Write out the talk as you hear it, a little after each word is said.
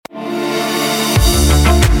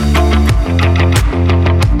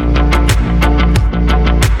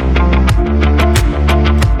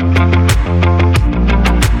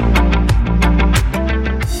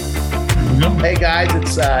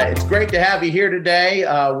It's great to have you here today.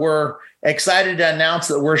 We're excited to announce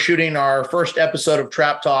that we're shooting our first episode of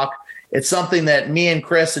Trap Talk. It's something that me and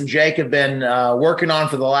Chris and Jake have been working on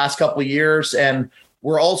for the last couple of years, and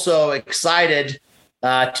we're also excited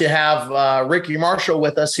to have Ricky Marshall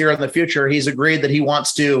with us here in the future. He's agreed that he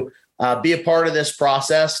wants to be a part of this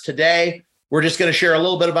process. Today, we're just going to share a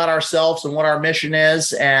little bit about ourselves and what our mission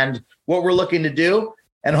is and what we're looking to do,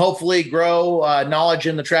 and hopefully grow knowledge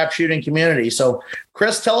in the trap shooting community. So,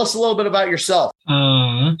 Chris, tell us a little bit about yourself.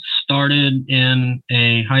 Started in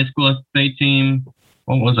a high school FFA team.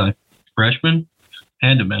 What was I? Freshman?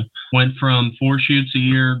 Had to have been. Went from 4 shoots a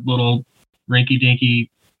year, little rinky-dinky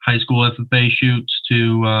high school FFA shoots,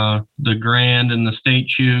 to the grand and the state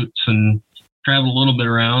shoots, and traveled a little bit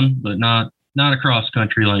around, but not across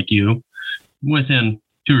country like you, within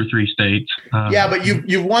 2 or 3 states. Yeah, but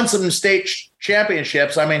you've won some state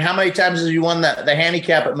championships. I mean, how many times have you won the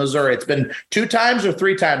handicap at Missouri? It's been 2 times or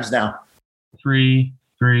 3 times now? Three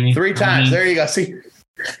times. There you go. See,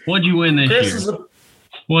 what'd you win this year?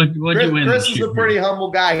 What'd you win? Chris is a pretty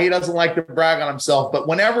humble guy. He doesn't like to brag on himself, but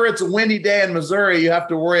whenever it's a windy day in Missouri, you have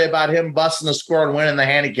to worry about him busting a score and winning the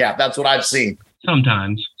handicap. That's what I've seen.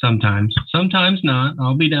 Sometimes not.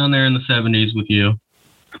 I'll be down there in the 70s with you.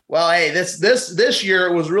 Well, hey, this year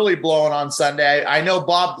it was really blowing on Sunday. I know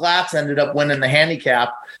Bob Glatz ended up winning the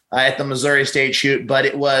handicap at the Missouri State Shoot, but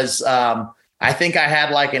it was I think I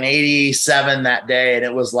had like an 87 that day, and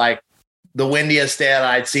it was like the windiest day that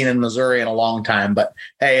I'd seen in Missouri in a long time. But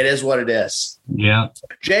hey, it is what it is. Yeah.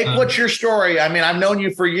 Jake, what's your story? I mean, I've known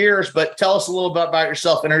you for years, but tell us a little bit about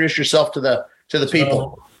yourself. Introduce yourself to the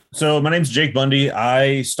people. So my name's Jake Bundy.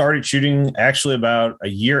 I started shooting actually about a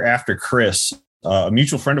year after Chris. A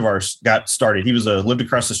mutual friend of ours got started. He lived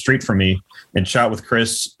across the street from me and shot with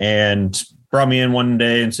Chris, and brought me in one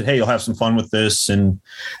day and said, "Hey, you'll have some fun with this." And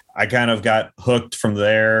I kind of got hooked from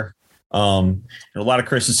there. And a lot of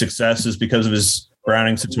Chris's success is because of his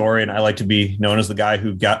Browning Satori, and I like to be known as the guy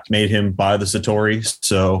who made him buy the Satori.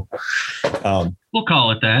 So we'll call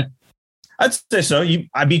it that. I'd say so.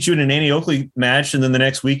 I beat you in an Annie Oakley match, and then the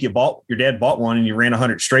next week your dad bought one and you ran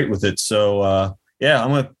 100 straight with it. So yeah,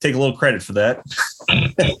 I'm going to take a little credit for that.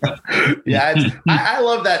 Yeah, I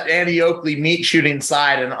love that Annie Oakley meat shooting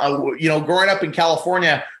side. And, growing up in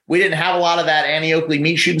California, we didn't have a lot of that Annie Oakley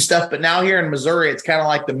meat shooting stuff. But now here in Missouri, it's kind of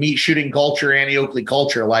like the meat shooting culture, Annie Oakley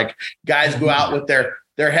culture. Like guys go out with their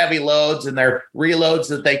heavy loads and their reloads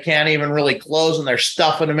that they can't even really close, and they're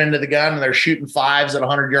stuffing them into the gun and they're shooting 5s at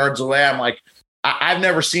 100 yards away. I'm like, I've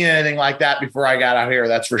never seen anything like that before I got out here.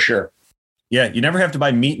 That's for sure. Yeah, you never have to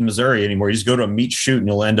buy meat in Missouri anymore. You just go to a meat shoot and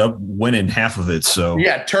you'll end up winning half of it. So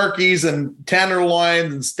yeah, turkeys and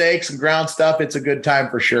tenderloins and steaks and ground stuff. It's a good time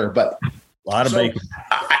for sure. But a lot of bacon.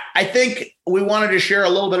 I think we wanted to share a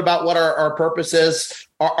little bit about what our purpose is.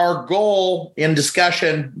 Our goal in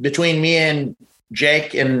discussion between me and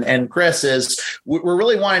Jake and Chris is we're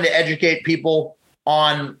really wanting to educate people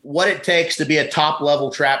on what it takes to be a top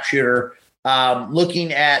level trap shooter,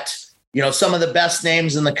 looking at some of the best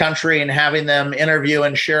names in the country and having them interview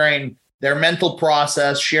and sharing their mental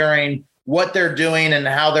process, sharing what they're doing and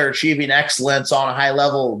how they're achieving excellence on a high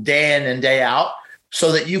level day in and day out,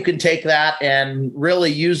 so that you can take that and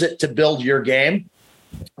really use it to build your game.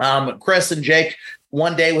 Chris and Jake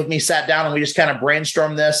one day with me sat down and we just kind of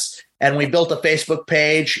brainstormed this, and we built a Facebook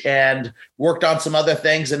page and worked on some other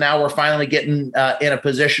things. And now we're finally getting in a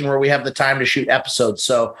position where we have the time to shoot episodes.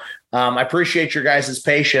 So I appreciate your guys'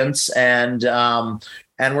 patience, and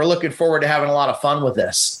we're looking forward to having a lot of fun with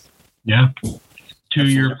this. Yeah.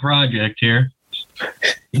 2-year project here.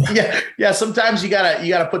 Yeah. Sometimes you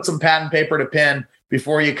gotta put some pad and paper to pen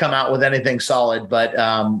before you come out with anything solid,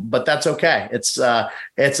 but that's okay. It's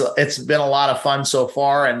been a lot of fun so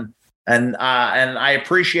far, and I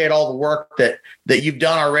appreciate all the work that you've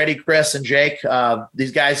done already, Chris and Jake.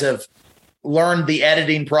 These guys have learned the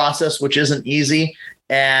editing process, which isn't easy,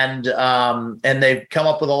 and they've come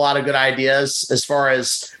up with a lot of good ideas as far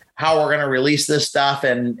as how we're going to release this stuff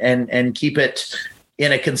and keep it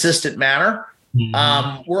in a consistent manner.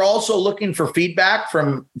 Mm-hmm. We're also looking for feedback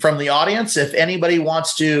from the audience. If anybody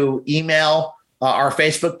wants to email our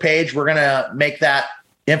Facebook page, we're going to make that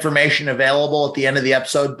information available at the end of the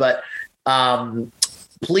episode. But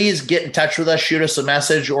please get in touch with us, shoot us a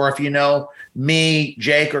message, or if you know me,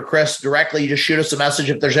 Jake, or Chris directly, just shoot us a message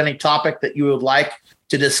if there's any topic that you would like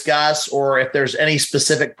to discuss, or if there's any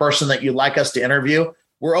specific person that you'd like us to interview.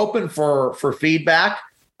 We're open for feedback.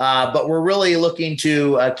 But we're really looking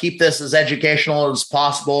to keep this as educational as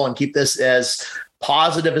possible and keep this as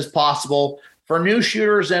positive as possible for new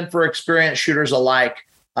shooters and for experienced shooters alike,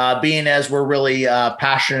 being as we're really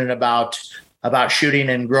passionate about about shooting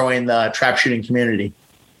and growing the trap shooting community.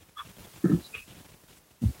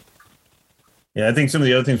 Yeah, I think some of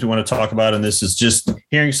the other things we want to talk about in this is just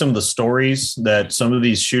hearing some of the stories that some of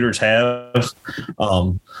these shooters have.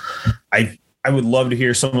 I would love to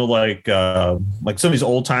hear some of like some of these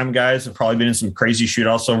old time guys have probably been in some crazy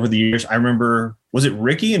shootouts over the years. I remember, was it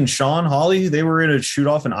Ricky and Sean Hawley? They were in a shoot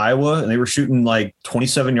off in Iowa and they were shooting like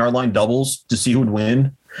 27-yard line doubles to see who would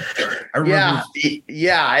win. I remember.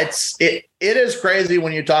 Yeah. It is crazy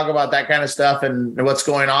when you talk about that kind of stuff and what's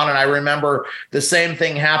going on. And I remember the same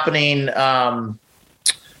thing happening a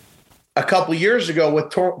couple years ago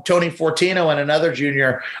with Tony Fortino and another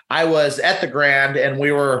junior. I was at the Grand and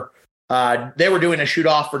they were doing a shoot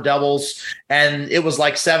off for doubles and it was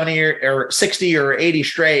like 70 or 60 or 80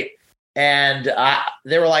 straight. And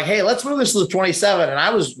they were like, hey, let's move this to the 27. And I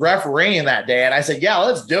was refereeing that day. And I said, yeah,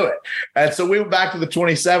 let's do it. And so we went back to the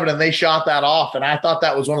 27 and they shot that off. And I thought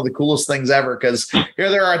that was one of the coolest things ever because here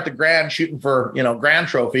they are at the Grand shooting for, Grand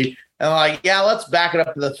trophy. And I'm like, yeah, let's back it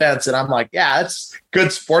up to the fence. And I'm like, yeah, it's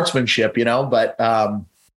good sportsmanship, but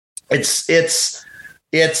it's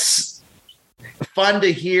fun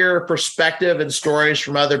to hear perspective and stories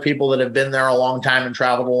from other people that have been there a long time and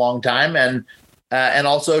traveled a long time. And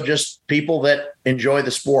also just people that enjoy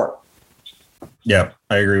the sport. Yeah,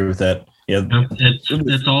 I agree with that. Yeah,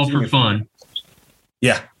 it's all for fun.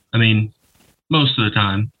 Yeah, I mean, most of the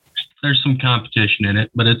time there's some competition in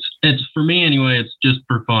it, but it's for me anyway. It's just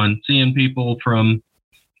for fun. Seeing people from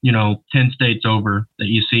 10 states over that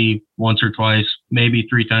you see once or twice, maybe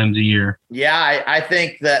 3 times a year. Yeah, I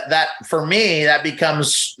think that for me, that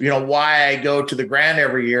becomes, why I go to the Grand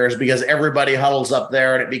every year is because everybody huddles up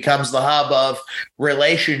there and it becomes the hub of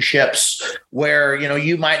relationships where,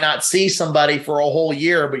 you might not see somebody for a whole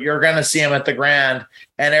year, but you're going to see them at the Grand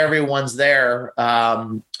and everyone's there.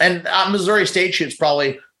 And Missouri State Shoot's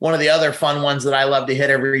probably one of the other fun ones that I love to hit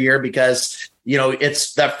every year because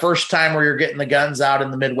it's that first time where you're getting the guns out in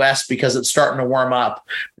the Midwest because it's starting to warm up.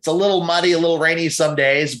 It's a little muddy, a little rainy some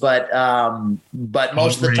days, but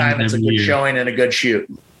most of the time it's a good showing and a good shoot.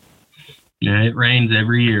 Yeah, it rains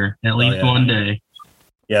every year, at least one day.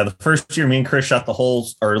 Yeah, the first year me and Chris shot the whole,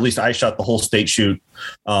 or at least I shot the whole state shoot.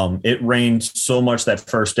 It rained so much that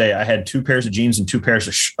first day. I had 2 pairs of jeans and 2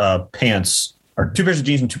 pairs of pants. Or 2 pairs of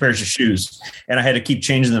jeans and 2 pairs of shoes. And I had to keep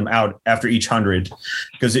changing them out after each 100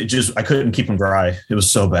 because I couldn't keep them dry. It was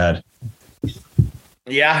so bad.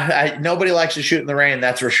 Yeah. Nobody likes to shoot in the rain.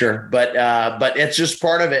 That's for sure. But it's just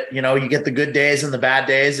part of it. You get the good days and the bad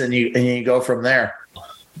days and you go from there.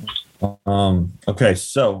 Okay.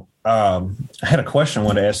 So I had a question I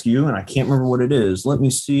wanted to ask you and I can't remember what it is. Let me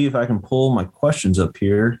see if I can pull my questions up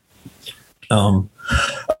here. So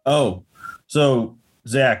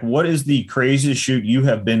Zach, what is the craziest shoot you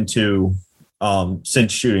have been to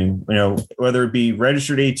since shooting? Whether it be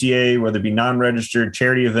registered ATA, whether it be non-registered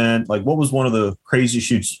charity event, like what was one of the craziest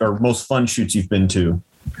shoots or most fun shoots you've been to?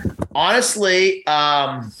 Honestly,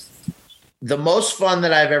 the most fun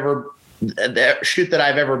the shoot that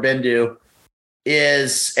I've ever been to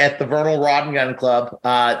is at the Vernal Rod and Gun Club.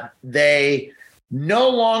 They no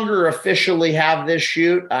longer officially have this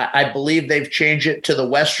shoot. I believe they've changed it to the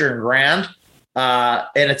Western Grand.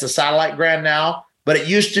 And it's a satellite Grand now, but it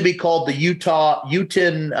used to be called the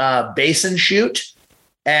Uton Basin Shoot.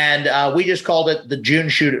 And we just called it the June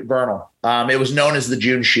Shoot at Vernal. It was known as the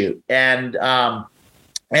June Shoot. And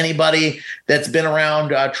anybody that's been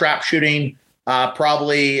around trap shooting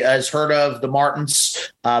probably has heard of the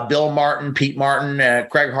Martins, Bill Martin, Pete Martin,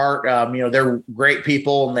 Craig Hart. They're great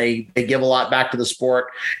people and they give a lot back to the sport.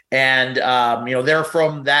 And, they're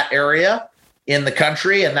from that area in the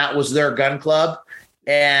country, and that was their gun club.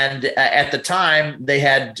 And at the time, they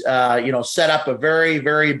had set up a very,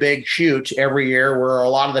 very big shoot every year where a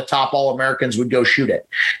lot of the top All-Americans would go shoot it.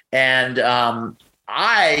 And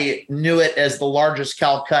I knew it as the largest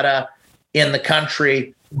Calcutta in the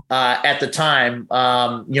country at the time.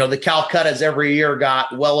 The Calcuttas every year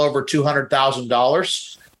got well over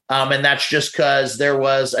 $200,000, and that's just because there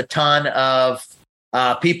was a ton of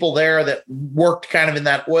people there that worked kind of in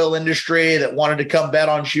that oil industry that wanted to come bet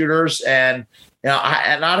on shooters. And,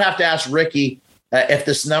 I'd have to ask Ricky if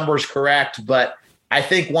this number is correct, but I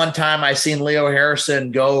think one time I seen Leo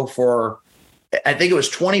Harrison go for, I think it was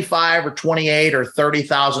 25 or 28 or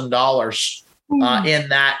 $30,000 in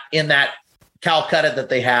that Calcutta that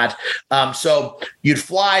they had. So you'd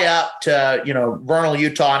fly up to, Vernal,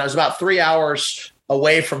 Utah, and it was about 3 hours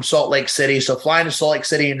away from Salt Lake City. So flying to Salt Lake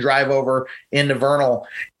City and drive over into Vernal.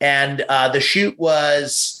 And the shoot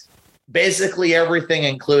was basically everything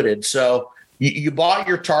included. So you bought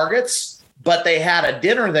your targets, but they had a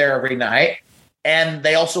dinner there every night. and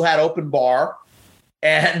they also had open bar,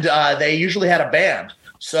 and they usually had a band.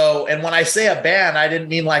 So, and when I say a band, I didn't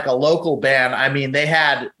mean like a local band. I mean, they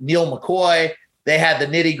had Neil McCoy, they had the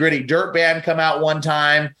Nitty Gritty Dirt Band come out one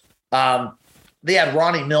time. They had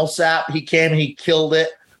Ronnie Millsap. He came and he killed it.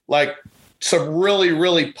 Like some really,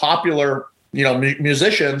 really popular,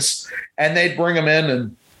 musicians, and they'd bring them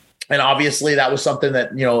in, and obviously that was something that,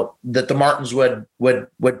 that the Martins would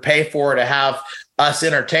pay for to have us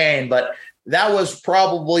entertain. But that was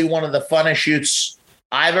probably one of the funnest shoots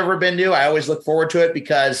I've ever been to. I always look forward to it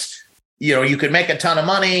because, you could make a ton of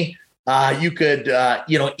money. You could,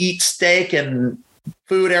 eat steak and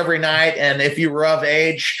food every night. And if you were of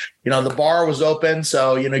age, the bar was open.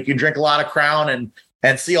 So, you could drink a lot of Crown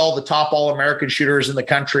and see all the top All-American shooters in the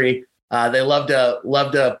country. They love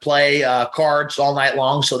to play cards all night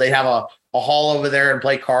long. So they have a hall over there and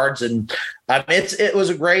play cards. And it was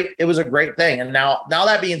a great thing. And now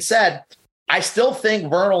that being said, I still think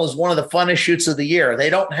Vernal is one of the funnest shoots of the year. They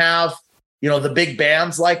don't have, the big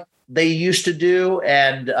bands like they used to do.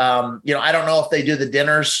 And, I don't know if they do the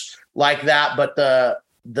dinners like that, but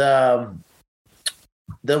the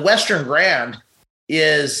Western Grand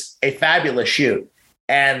is a fabulous shoot.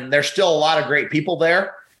 And there's still a lot of great people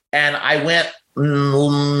there. And I went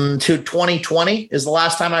to 2020 is the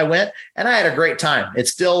last time I went, and I had a great time.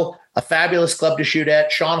 It's still a fabulous club to shoot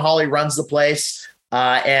at. Sean Hawley runs the place,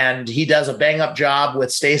 and he does a bang-up job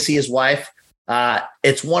with Stacy, his wife.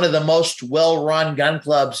 It's one of the most well-run gun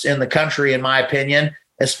clubs in the country, in my opinion,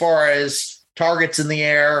 as far as targets in the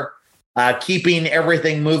air, keeping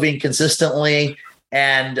everything moving consistently,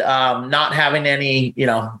 and not having any,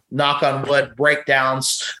 knock on wood,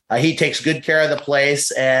 breakdowns. He takes good care of the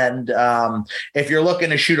place. And if you're looking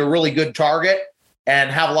to shoot a really good target and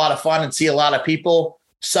have a lot of fun and see a lot of people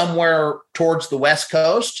somewhere towards the West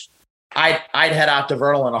Coast, I'd head out to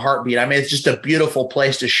Vernal in a heartbeat. I mean, it's just a beautiful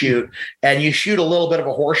place to shoot. And you shoot a little bit of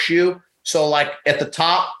a horseshoe. So like at the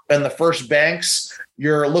top and the first banks,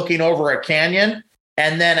 you're looking over a canyon.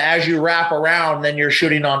 And then as you wrap around, then you're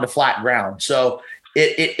shooting onto flat ground. So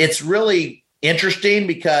it's really interesting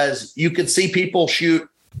because you can see people shoot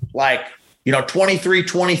like,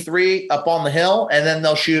 23 up on the hill, and then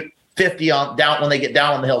they'll shoot 50 down when they get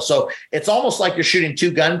down on the hill. So it's almost like you're shooting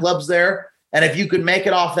two gun clubs there. And if you could make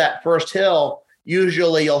it off that first hill,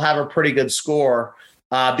 usually you'll have a pretty good score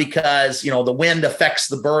because, the wind affects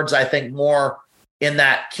the birds, I think, more in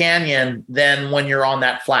that canyon than when you're on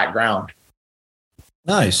that flat ground.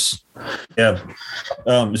 Nice. Yeah.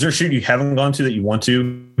 Is there a shoot you haven't gone to that you want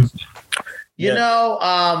to?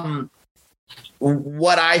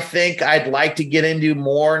 What I think I'd like to get into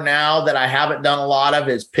more now that I haven't done a lot of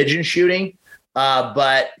is pigeon shooting.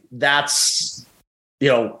 But that's,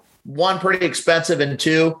 one, pretty expensive, and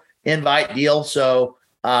two, invite deal. So,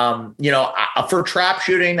 for trap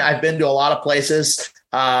shooting, I've been to a lot of places.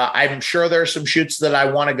 I'm sure there's some shoots that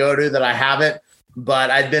I want to go to that I haven't.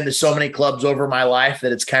 But I've been to so many clubs over my life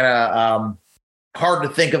that it's kind of hard to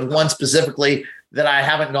think of one specifically that I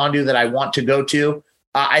haven't gone to that I want to go to.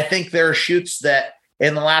 I think there are shoots that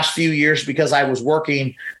in the last few years, because I was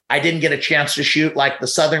working, I didn't get a chance to shoot, like the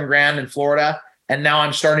Southern Grand in Florida. And now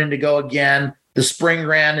I'm starting to go again. The Spring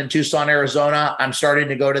Grand in Tucson, Arizona, I'm starting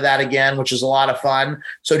to go to that again, which is a lot of fun.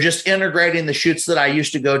 So just integrating the shoots that I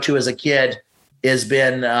used to go to as a kid has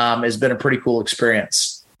been a pretty cool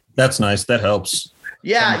experience. That's nice. That helps.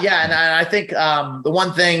 Yeah. And I think the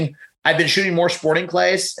one thing, I've been shooting more sporting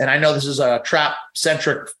clays, and I know this is a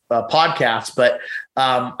trap-centric podcast, but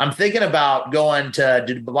I'm thinking about going to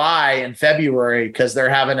Dubai in February because they're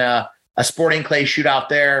having a sporting clay shoot out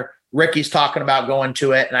there. Ricky's talking about going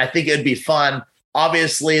to it, and I think it'd be fun.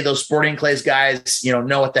 Obviously, those sporting clays guys,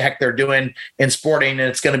 know what the heck they're doing in sporting, and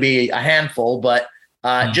it's going to be a handful. But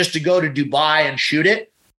just to go to Dubai and shoot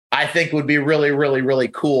it, I think would be really, really, really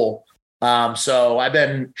cool. So I've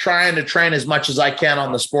been trying to train as much as I can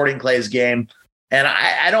on the sporting clays game. And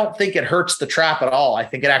I don't think it hurts the trap at all. I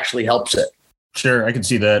think it actually helps it. Sure. I can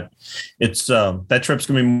see that. It's that trip's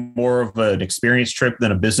going to be more of an experience trip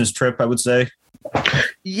than a business trip, I would say.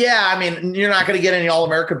 Yeah. I mean, you're not going to get any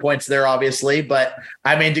All-American points there, obviously, but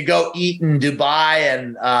I mean, to go eat in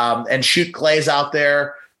Dubai and shoot clays out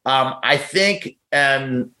there. I think,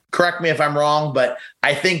 and correct me if I'm wrong, but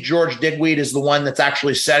I think George Digweed is the one that's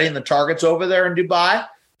actually setting the targets over there in Dubai.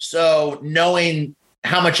 So knowing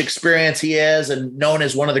how much experience he is and known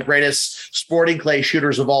as one of the greatest sporting clay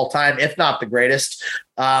shooters of all time, if not the greatest,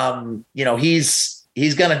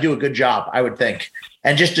 he's going to do a good job, I would think.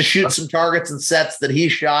 And just to shoot some targets and sets that he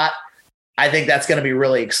shot, I think that's going to be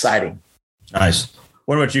really exciting. Nice.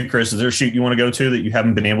 What about you, Chris? Is there a shoot you want to go to that you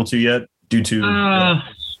haven't been able to yet due to?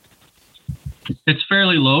 It's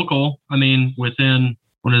fairly local. I mean, within,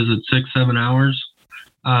 6-7 hours,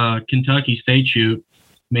 Kentucky State Shoot.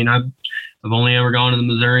 I mean, I've only ever gone to the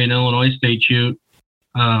Missouri and Illinois State Shoot.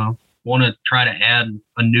 Want to try to add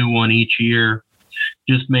a new one each year.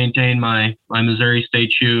 Just maintain my Missouri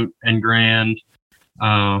State Shoot and Grand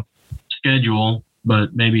schedule,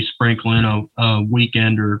 but maybe sprinkle in a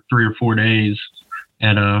weekend or 3 or 4 days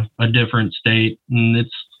at a different state. And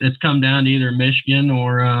it's come down to either Michigan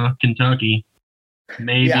or Kentucky.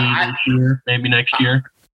 Maybe this year, maybe next year.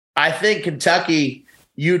 I think Kentucky,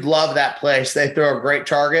 you'd love that place. They throw a great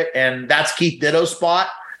target, and that's Keith Ditto's spot.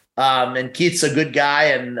 And Keith's a good guy,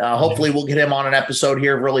 and hopefully we'll get him on an episode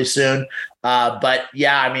here really soon. But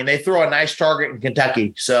yeah, I mean, they throw a nice target in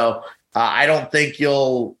Kentucky, so I don't think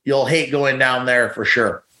you'll hate going down there for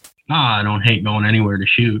sure. I don't hate going anywhere to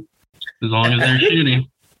shoot as long as they're shooting.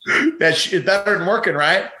 That's better than working,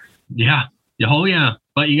 right? Yeah. Oh yeah,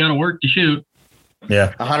 but you got to work to shoot.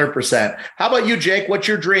 Yeah, 100%. How about you, Jake? What's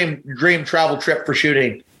your dream travel trip for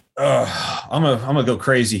shooting? I'm gonna go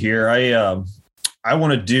crazy here. I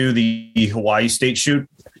want to do the Hawaii State Shoot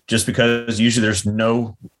just because usually there's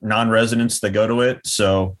no non-residents that go to it.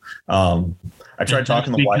 So I tried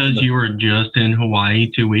talking to the wife. Because you were just in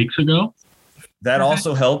Hawaii 2 weeks ago? That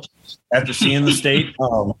also helped after seeing the state.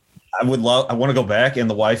 I want to go back. And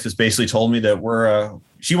the wife has basically told me that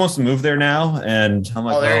she wants to move there now. And I'm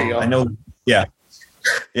like, there you go. I know. Yeah.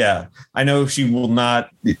 Yeah. I know she will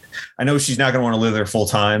not. I know she's not going to want to live there full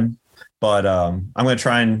time. But I'm going to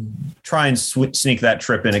try and sneak that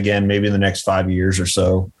trip in again, maybe in the next 5 years or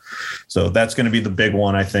so. So that's going to be the big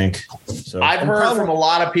one, I think. So I've heard from a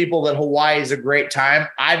lot of people that Hawaii is a great time.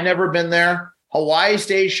 I've never been there. Hawaii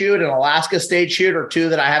State Shoot and Alaska State Shoot are two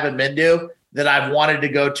that I haven't been to that I've wanted to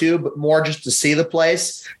go to, but more just to see the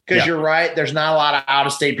place. Because You're right, there's not a lot of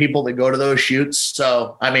out-of-state people that go to those shoots.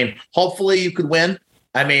 So, I mean, hopefully you could win.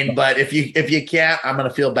 I mean, but if you can't, I'm going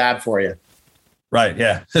to feel bad for you. Right.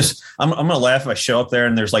 Yeah. I'm going to laugh if I show up there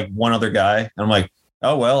and there's like one other guy and I'm like,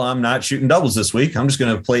 oh, well, I'm not shooting doubles this week. I'm just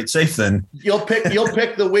going to play it safe then. You'll pick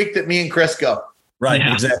the week that me and Chris go. Right.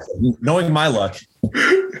 Yeah. Exactly. Knowing my luck.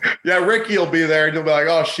 Yeah. Ricky will be there and he'll be like,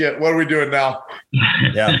 oh shit, what are we doing now?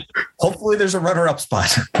 Yeah. Hopefully there's a runner-up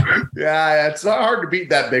spot. Yeah. It's not hard to beat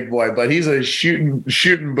that big boy, but he's a shooting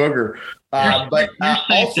booger. But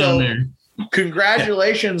also,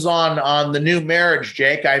 congratulations on the new marriage,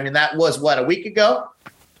 Jake. I mean, that was what, a week ago?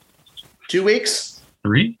 2 weeks?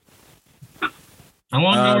 3? How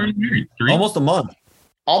long ago were you married? 3? Almost a month.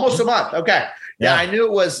 Almost a month. Okay. Yeah, I knew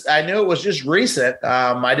it was just recent.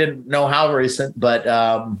 I didn't know how recent, but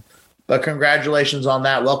congratulations on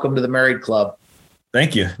that. Welcome to the married club.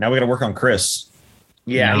 Thank you. Now we got to work on Chris.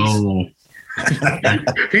 Yeah. No.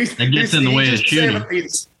 He's in the way of shooting.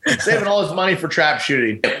 He's saving all his money for trap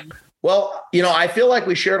shooting. Well, I feel like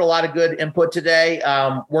we shared a lot of good input today.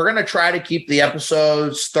 We're going to try to keep the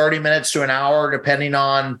episodes 30 minutes to an hour, depending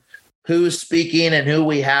on who's speaking and who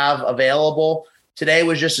we have available. Today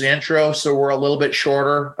was just an intro, so we're a little bit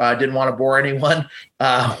shorter. Didn't want to bore anyone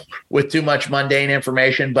with too much mundane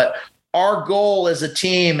information. But our goal as a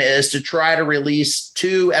team is to try to release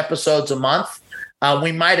 2 episodes a month.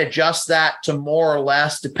 We might adjust that to more or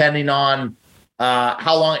less depending on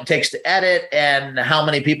how long it takes to edit and how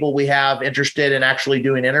many people we have interested in actually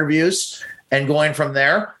doing interviews and going from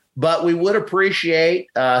there. But we would appreciate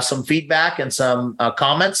some feedback and some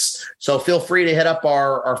comments. So feel free to hit up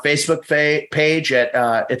our Facebook page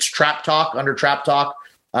at it's Trap Talk, under Trap Talk,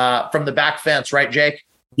 from the back fence, right, Jake?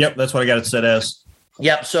 Yep, that's what I got it set as.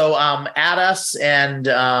 Yep. So add us, and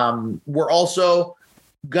we're also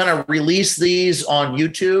going to release these on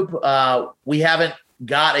YouTube. We haven't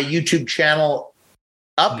got a YouTube channel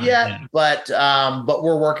up yet, but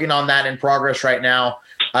we're working on that, in progress right now,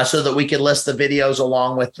 so that we can list the videos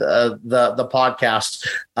along with the podcast.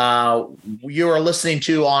 You are listening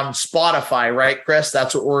to on Spotify, right, Chris?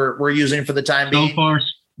 That's what we're using for the time being.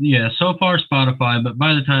 So far Spotify, but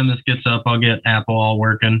by the time this gets up, I'll get Apple all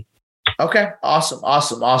working. Okay,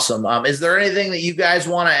 awesome. Is there anything that you guys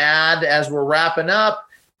want to add as we're wrapping up?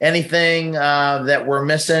 Anything that we're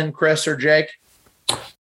missing, Chris or Jake?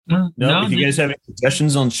 No. If you guys have any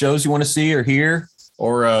suggestions on shows you want to see or hear,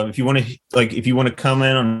 or if you want to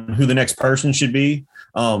comment on who the next person should be,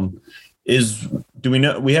 we don't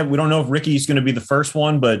know if Ricky's going to be the first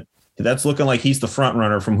one, but that's looking like he's the front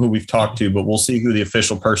runner from who we've talked to, but we'll see who the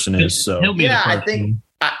official person is. So he'll be I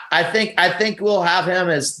think we'll have him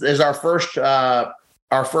as our first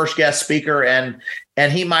guest speaker,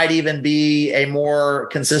 and he might even be a more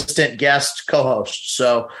consistent guest co-host.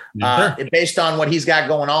 So based on what he's got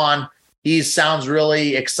going on, he sounds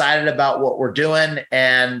really excited about what we're doing.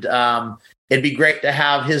 And it'd be great to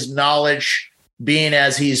have his knowledge, being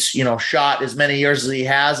as he's, shot as many years as he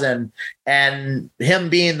has, and him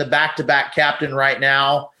being the back-to-back captain right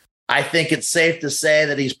now. I think it's safe to say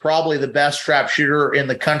that he's probably the best trap shooter in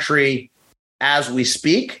the country as we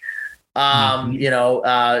speak. And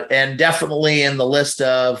definitely in the list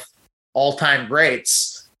of all-time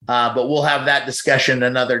greats. But we'll have that discussion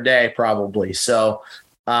another day, probably. So,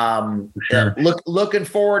 sure. Looking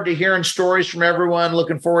forward to hearing stories from everyone.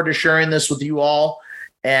 Looking forward to sharing this with you all.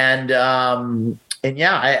 And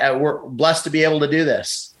we're blessed to be able to do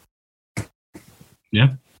this.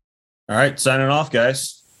 Yeah. All right. Signing off,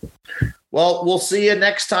 guys. Well, we'll see you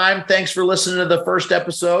next time. Thanks for listening to the first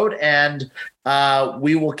episode, and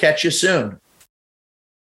we will catch you soon.